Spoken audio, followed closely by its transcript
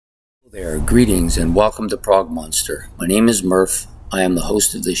There, greetings and welcome to Prog Monster. My name is Murph. I am the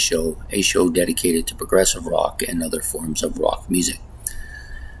host of this show, a show dedicated to progressive rock and other forms of rock music.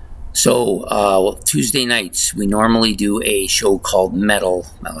 So, Tuesday nights, we normally do a show called Metal.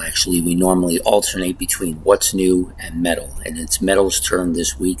 Well, actually, we normally alternate between What's New and Metal. And it's Metal's turn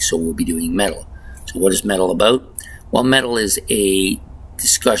this week, so we'll be doing Metal. So what is Metal about? Well, Metal is a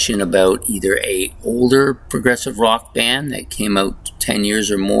discussion about either a older progressive rock band that came out 10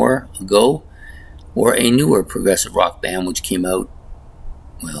 years or more ago, or a newer progressive rock band which came out,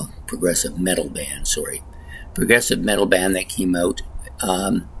 progressive metal band that came out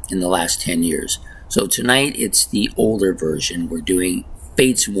in the last 10 years. So tonight it's the older version. We're doing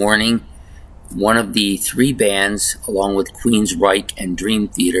Fates Warning, one of the three bands along with Queensryche and Dream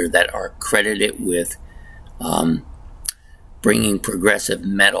Theater that are credited with bringing progressive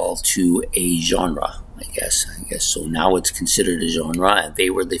metal to a genre, I guess so. Now it's considered a genre, and they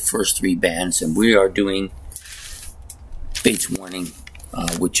were the first three bands, and we are doing Fates Warning,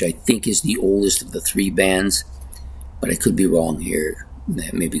 which I think is the oldest of the three bands, but I could be wrong here.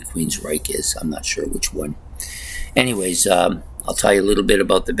 Maybe Queensryche is. I'm not sure which one. Anyways, I'll tell you a little bit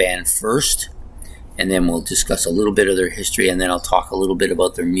about the band first, and then we'll discuss a little bit of their history, and then I'll talk a little bit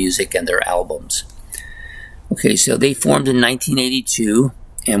about their music and their albums. Okay, so they formed in 1982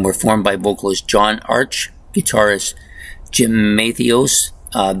 and were formed by vocalist John Arch, guitarist Jim Matheos,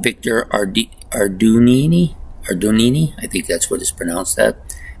 Victor Ardunini, I think that's what it's pronounced at,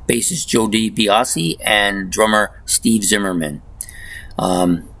 bassist Joe DiBiase, and drummer Steve Zimmerman.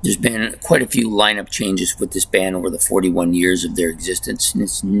 There's been quite a few lineup changes with this band over the 41 years of their existence, and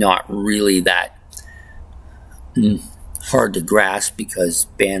it's not really that hard to grasp because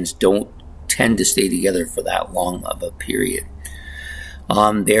bands don't tend to stay together for that long of a period.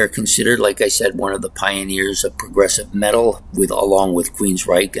 They are considered, like I said, one of the pioneers of progressive metal, along with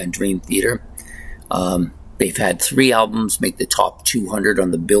Queensryche and Dream Theater. They've had 3 albums make the top 200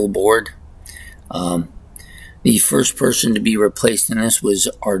 on the Billboard. The first person to be replaced in this was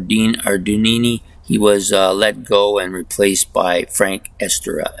Ardunini. He was let go and replaced by Frank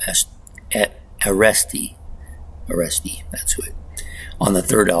Aresti, that's it, on the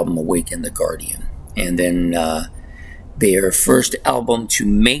third album, Awaken the Guardian. And then their first album to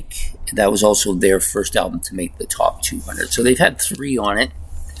make, that was also their first album to make the top 200. So they've had 3 on it,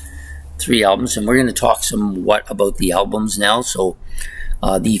 3 albums, and we're going to talk somewhat about the albums now. So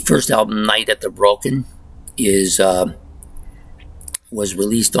the first album, Night at the Broken, was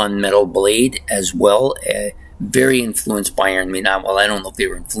released on Metal Blade as well. Very influenced by Iron Maiden. Well, I don't know if they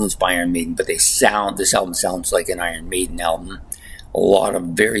were influenced by Iron Maiden, but this album sounds like an Iron Maiden album. A lot of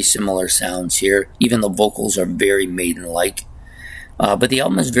very similar sounds here. Even the vocals are very Maiden-like. But the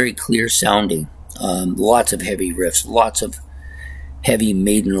album is very clear sounding. Lots of heavy riffs, lots of heavy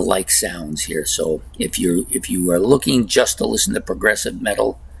Maiden-like sounds here. So if you are looking just to listen to progressive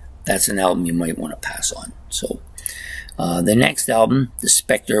metal, that's an album you might want to pass on. So the next album, The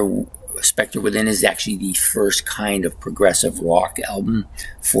Spectre Within, is actually the first kind of progressive rock album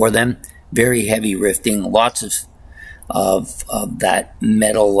for them. Very heavy riffing, lots of that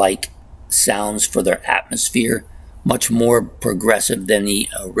metal-like sounds for their atmosphere. Much more progressive than the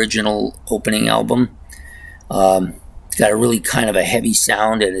original opening album. It's got a really kind of a heavy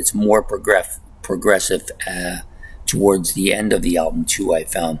sound, and it's more progressive towards the end of the album too, I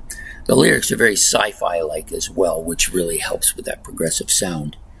found. The lyrics are very sci-fi-like as well, which really helps with that progressive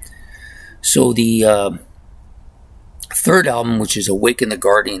sound. So the third album, which is Awaken the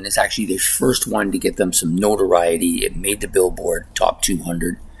Guardian, is actually the first one to get them some notoriety. It made the Billboard top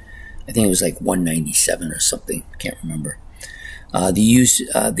 200. I think it was like 197 or something. Can't remember. They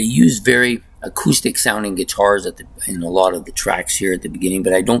use very acoustic sounding guitars in a lot of the tracks here at the beginning,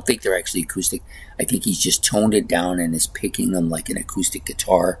 but I don't think they're actually acoustic. I think he's just toned it down and is picking them like an acoustic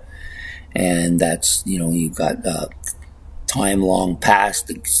guitar. And that's, you've got Time Long Past,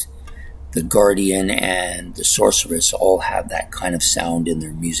 the Guardian, and the Sorceress all have that kind of sound in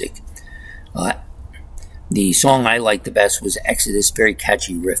their music. The song I liked the best was Exodus, very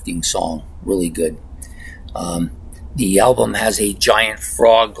catchy riffing song, really good. The album has a giant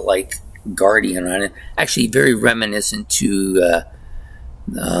frog-like Guardian on it, actually very reminiscent to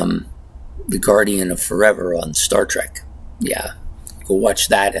the Guardian of Forever on Star Trek. Yeah, go watch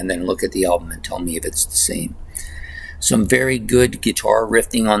that and then look at the album and tell me if it's the same. Some very good guitar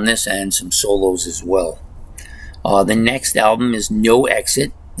riffing on this and some solos as well. The next album is No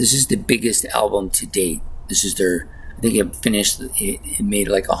Exit. This is the biggest album to date. This is their, I think it made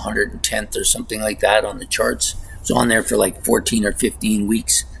like 110th or something like that on the charts. It was on there for like 14 or 15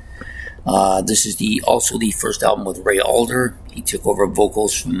 weeks. This is also the first album with Ray Alder. He took over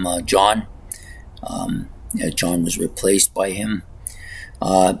vocals from John. John was replaced by him.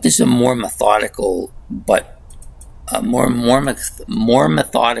 This is a more methodical, but more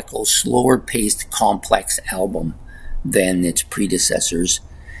methodical, slower-paced, complex album than its predecessors.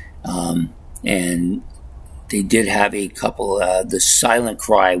 And they did have a couple. The Silent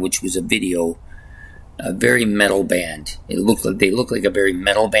Cry, which was a video. A very metal band. They look like a very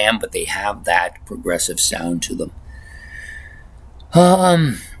metal band, but they have that progressive sound to them.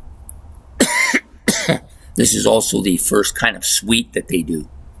 This is also the first kind of suite that they do.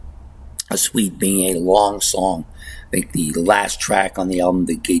 A suite being a long song. I think the last track on the album,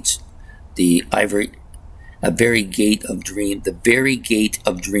 The Very Gate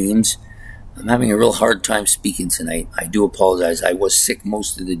of Dreams. I'm having a real hard time speaking tonight. I do apologize. I was sick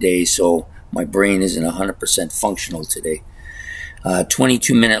most of the day, so my brain isn't 100% functional today.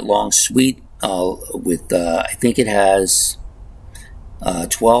 22-minute long suite with, I think it has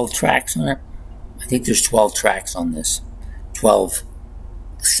 12 tracks on it. I think there's 12 tracks on this. 12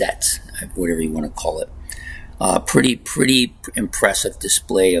 sets, whatever you want to call it. Pretty impressive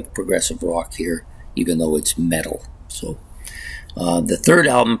display of progressive rock here, even though it's metal. So, the third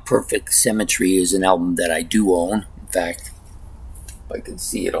album, Perfect Symmetry, is an album that I do own. In fact, if I can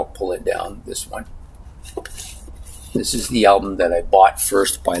see it, I'll pull it down. This one. This is the album that I bought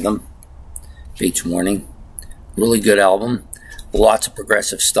first by them. Fates Warning. Really good album. Lots of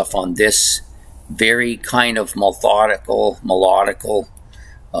progressive stuff on this. Very kind of melodical.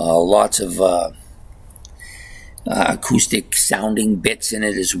 Lots of acoustic sounding bits in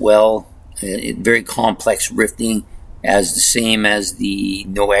it as well. Very complex riffing, as the same as the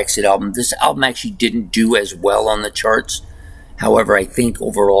No Exit album. This album actually didn't do as well on the charts. However, I think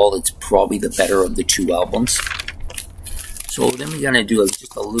overall it's probably the better of the two albums. So then we're going to do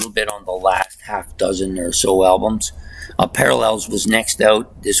just a little bit on the last half dozen or so albums. Parallels was next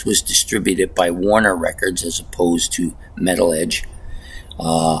out. This was distributed by Warner Records as opposed to Metal Edge.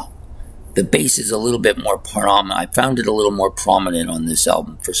 The bass is a little bit more prominent. I found it a little more prominent on this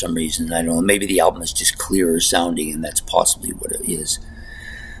album for some reason. I don't know. Maybe the album is just clearer sounding, and that's possibly what it is.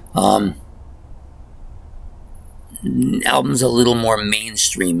 Album's a little more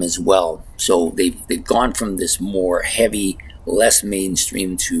mainstream as well. So they've gone from this more heavy, less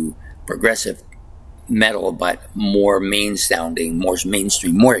mainstream to progressive metal, but more main-sounding, more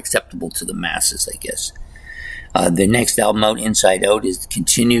mainstream, more acceptable to the masses, I guess. The next album out, Inside Out,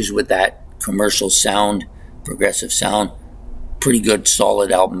 continues with that commercial sound, progressive sound. Pretty good,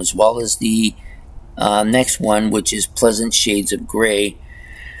 solid album, as well as the next one, which is Pleasant Shades of Grey.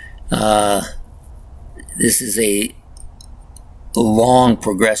 This is a long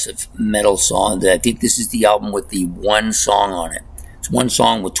progressive metal song. I think this is the album with the one song on it. It's one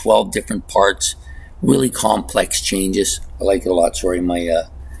song with 12 different parts. Really complex changes. I like it a lot. Sorry, my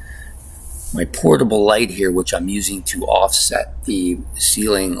portable light here, which I'm using to offset the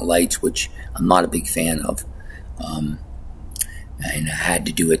ceiling lights, which I'm not a big fan of. And I had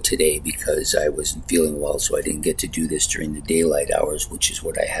to do it today because I wasn't feeling well, so I didn't get to do this during the daylight hours, which is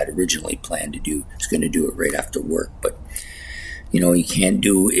what I had originally planned to do. I was going to do it right after work, but you know, you can't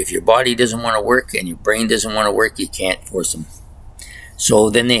do, if your body doesn't want to work and your brain doesn't want to work, you can't force them. So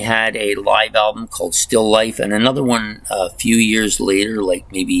then they had a live album called Still Life, and another one a few years later,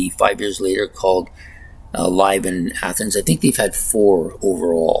 like maybe 5 years later, called Live in Athens. I think they've had 4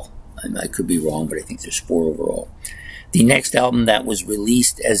 overall. I could be wrong, but I think there's 4 overall. The next album that was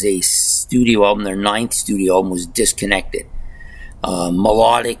released as a studio album, their 9th studio album, was Disconnected.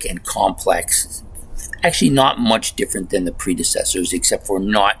 Melodic and complex. Actually not much different than the predecessors, except for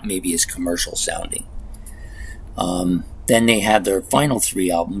not maybe as commercial sounding. Then they had their final 3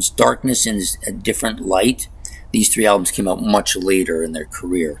 albums, Darkness in a Different Light. These 3 albums came out much later in their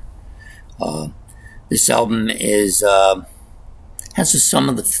career. This album is has some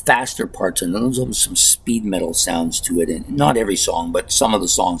of the faster parts and there's some speed metal sounds to it. And not every song, but some of the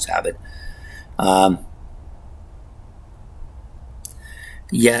songs have it.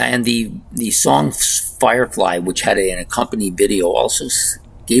 Yeah, and the song Firefly, which had an accompanying video, also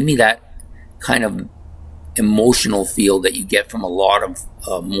gave me that kind of emotional feel that you get from a lot of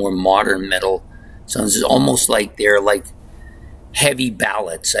more modern metal sounds. It's almost like they're like heavy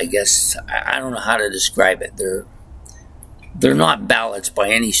ballads, I guess. I don't know how to describe it. They're not ballads by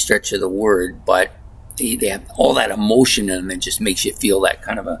any stretch of the word, but they have all that emotion in them and just makes you feel that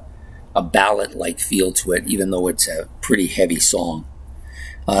kind of a ballad-like feel to it, even though it's a pretty heavy song.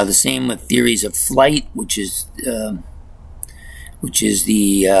 The same with Theories of Flight, which is the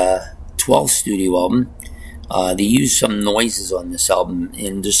 12th studio album. They use some noises on this album,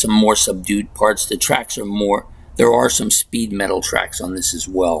 and there's some more subdued parts. The tracks are more, there are some speed metal tracks on this as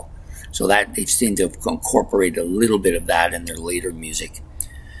well. So that they seem to have incorporated a little bit of that in their later music.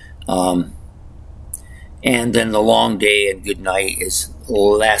 And then The Long Day and Good Night is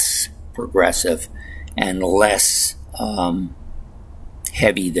less progressive and less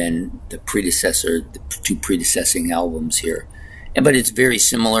heavy than the two predecessing albums here. But it's very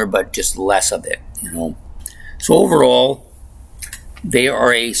similar, but just less of it, you know. So overall, they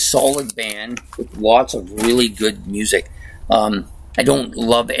are a solid band with lots of really good music. I don't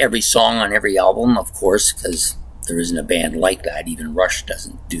love every song on every album, of course, because there isn't a band like that. Even Rush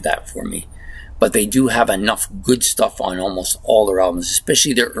doesn't do that for me. But they do have enough good stuff on almost all their albums,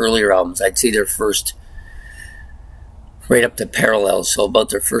 especially their earlier albums. I'd say their first, right up to Parallels, so about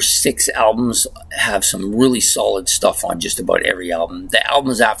their first 6 albums have some really solid stuff on just about every album. The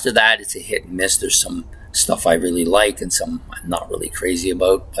albums after that, it's a hit and miss. There's some stuff I really like and some I'm not really crazy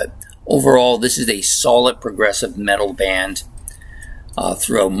about. But overall, this is a solid progressive metal band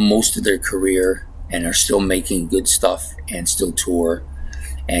throughout most of their career, and are still making good stuff and still tour,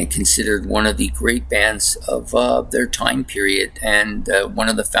 and considered one of the great bands of their time period, and one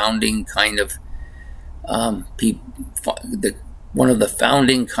of the founding kind of one of the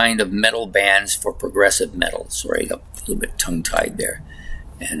founding kind of metal bands for progressive metal. Sorry, I got a little bit tongue-tied there,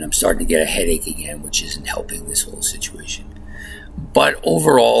 and I'm starting to get a headache again, which isn't helping this whole situation. But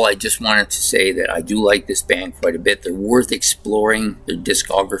overall, I just wanted to say that I do like this band quite a bit. They're worth exploring, their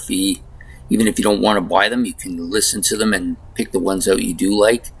discography. Even if you don't want to buy them, you can listen to them and pick the ones out you do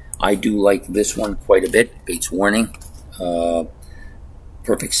like. I do like this one quite a bit, Fates Warning,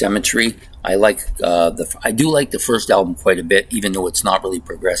 Perfect Symmetry. I do like the first album quite a bit, even though it's not really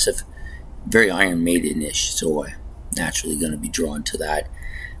progressive. Very Iron Maiden-ish, so I'm naturally going to be drawn to that.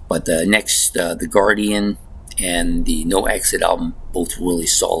 But the next, The Guardian and the No Exit album, both really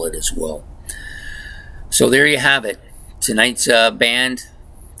solid as well. So there you have it. Tonight's band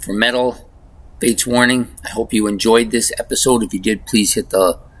for metal, Fates Warning. I hope you enjoyed this episode. If you did, please hit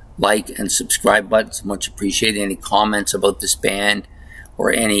the like and subscribe buttons. Much appreciated. Any comments about this band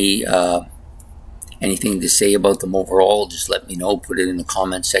or anything to say about them overall, just let me know. Put it in the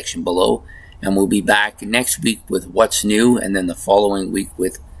comment section below. And we'll be back next week with What's New, and then the following week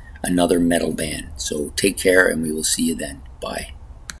with another metal band. So take care, and we will see you then. Bye.